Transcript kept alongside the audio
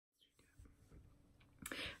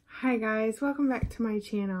Hi guys, welcome back to my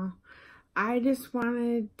channel. I just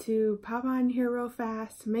wanted to pop on here real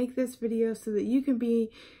fast to make this video so that you can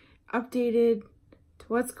be updated to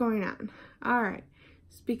what's going on. Alright,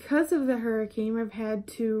 because of the hurricane, I've had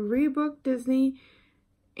to rebook Disney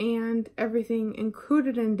and everything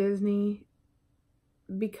included in Disney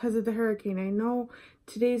because of the hurricane. I know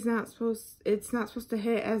it's not supposed to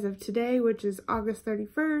hit as of today, which is August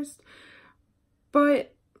 31st,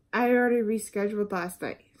 but I already rescheduled last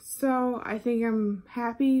night. So I think I'm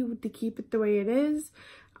happy to keep it the way it is.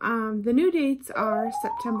 The new dates are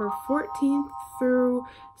September 14th through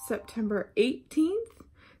September 18th.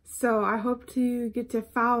 So I hope to get to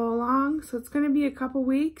follow along. So it's going to be a couple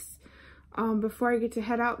weeks before I get to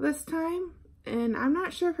head out this time. And I'm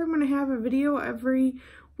not sure if I'm going to have a video every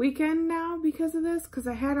weekend now because of this, because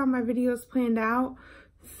I had all my videos planned out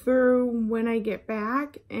through when I get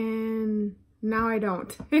back, and now I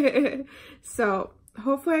don't. So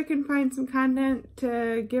hopefully I can find some content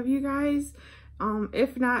to give you guys.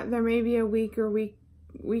 If not, there may be a week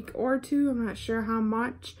or two. I'm not sure how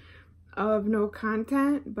much of no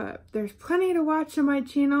content, but there's plenty to watch on my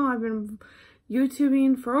channel. I've been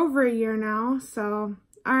YouTubing for over a year now. So,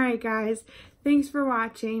 alright guys, thanks for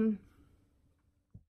watching.